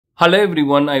Hello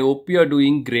everyone, I hope you are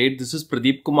doing great. This is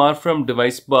Pradeep Kumar from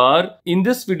DeviceBAR. In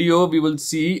this video, we will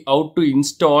see how to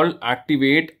install,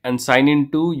 activate and sign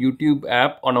into YouTube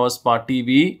app on our smart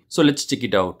TV. So let's check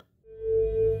it out.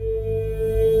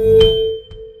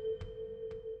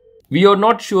 We are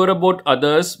not sure about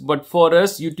others, but for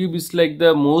us, YouTube is like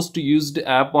the most used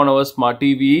app on our smart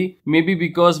TV. Maybe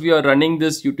because we are running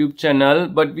this YouTube channel,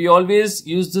 but we always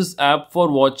use this app for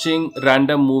watching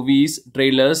random movies,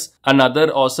 trailers, and other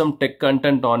awesome tech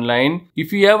content online.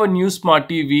 If you have a new smart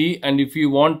TV and if you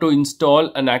want to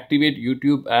install and activate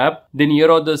YouTube app, then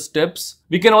here are the steps.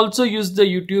 We can also use the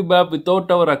YouTube app without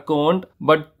our account,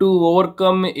 but to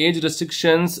overcome age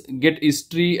restrictions, get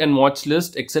history and watch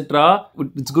list, etc.,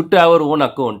 it's good to have our own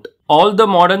account. All the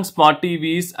modern smart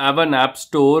TVs have an app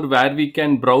store where we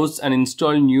can browse and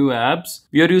install new apps.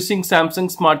 We are using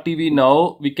Samsung Smart TV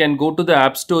now. We can go to the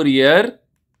app store here.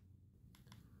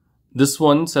 This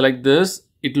one, select this.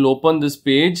 It will open this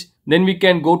page. Then we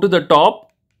can go to the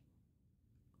top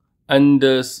and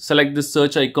select the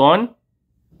search icon.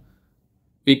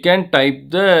 We can type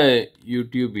the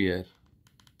YouTube here.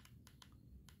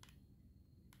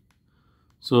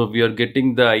 So we are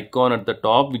getting the icon at the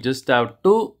top. We just have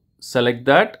to select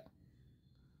that.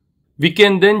 We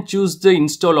can then choose the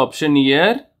install option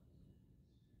here.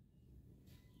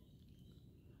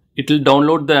 It will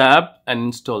download the app and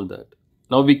install that.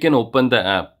 Now we can open the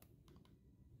app.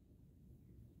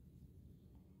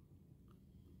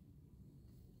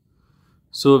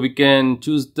 So we can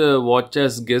choose the watch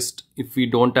as guest if we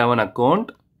don't have an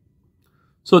account.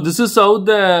 So this is how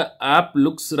the app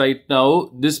looks right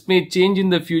now. This may change in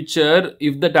the future.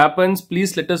 If that happens,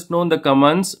 please let us know in the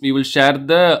comments. We will share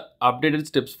the updated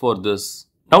steps for this.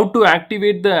 Now to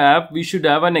activate the app, we should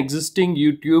have an existing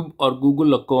YouTube or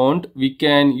Google account. We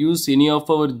can use any of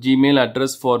our Gmail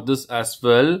address for this as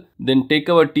well. Then take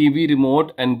our TV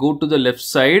remote and go to the left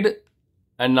side.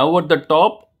 And now at the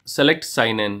top, select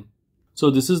sign in. So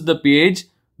this is the page.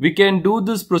 We can do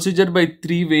this procedure by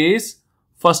three ways.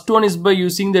 First one is by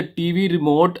using the TV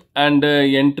remote and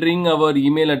entering our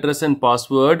email address and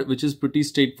password, which is pretty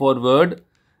straightforward.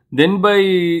 Then by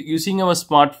using our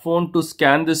smartphone to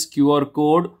scan this QR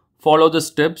code, follow the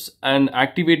steps and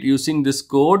activate using this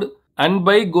code. And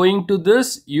by going to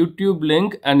this YouTube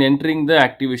link and entering the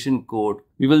activation code.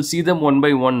 We will see them one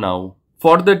by one now.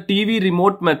 For the TV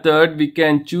remote method, we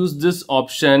can choose this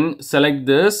option, select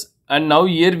this. And now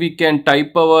here we can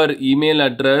type our email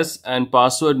address and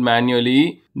password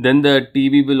manually. Then the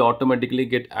TV will automatically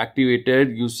get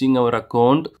activated using our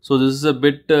account. So this is a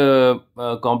bit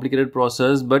complicated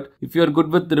process, but if you are good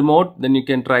with the remote, then you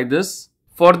can try this.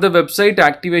 For the website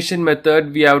activation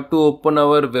method, we have to open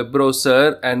our web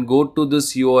browser and go to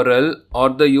this URL or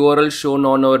the URL shown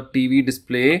on our TV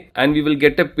display, and we will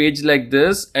get a page like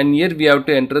this, and here we have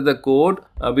to enter the code.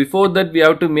 Before that, we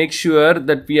have to make sure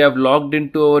that we have logged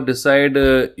into our desired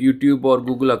YouTube or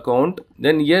Google account.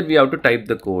 Then here we have to type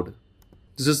the code.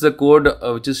 This is the code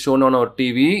which is shown on our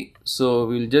TV. So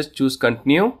we will just choose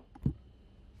continue.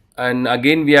 And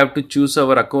again we have to choose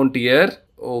our account here.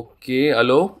 Okay,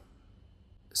 hello.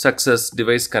 Success,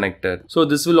 device connected. So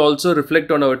this will also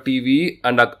reflect on our TV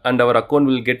and our account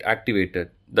will get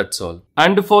activated. That's all.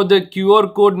 And for the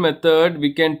QR code method,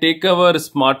 we can take our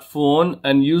smartphone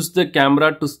and use the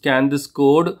camera to scan this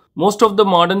code. Most of the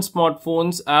modern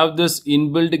smartphones have this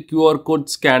inbuilt QR code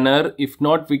scanner. If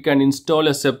not, we can install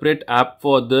a separate app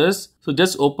for this. So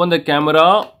just open the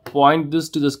camera, point this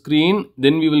to the screen,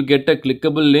 then we will get a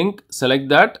clickable link. Select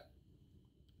that.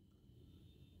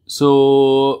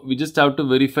 So we just have to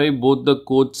verify both the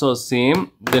codes are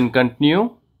same, then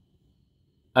continue.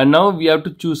 And now we have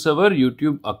to choose our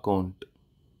YouTube account.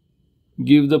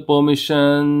 Give the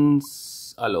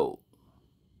permissions, allow.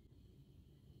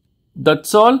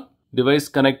 That's all. Device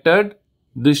connected.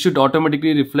 This should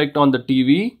automatically reflect on the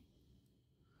TV.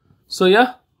 So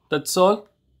yeah, that's all.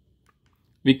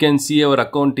 We can see our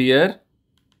account here.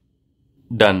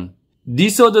 Done.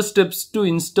 These are the steps to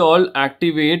install,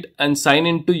 activate and sign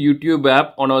into YouTube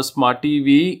app on our smart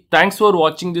TV. Thanks for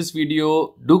watching this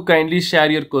video. Do kindly share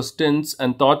your questions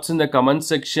and thoughts in the comment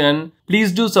section.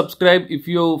 Please do subscribe if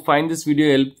you find this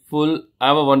video helpful.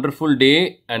 Have a wonderful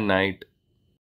day and night.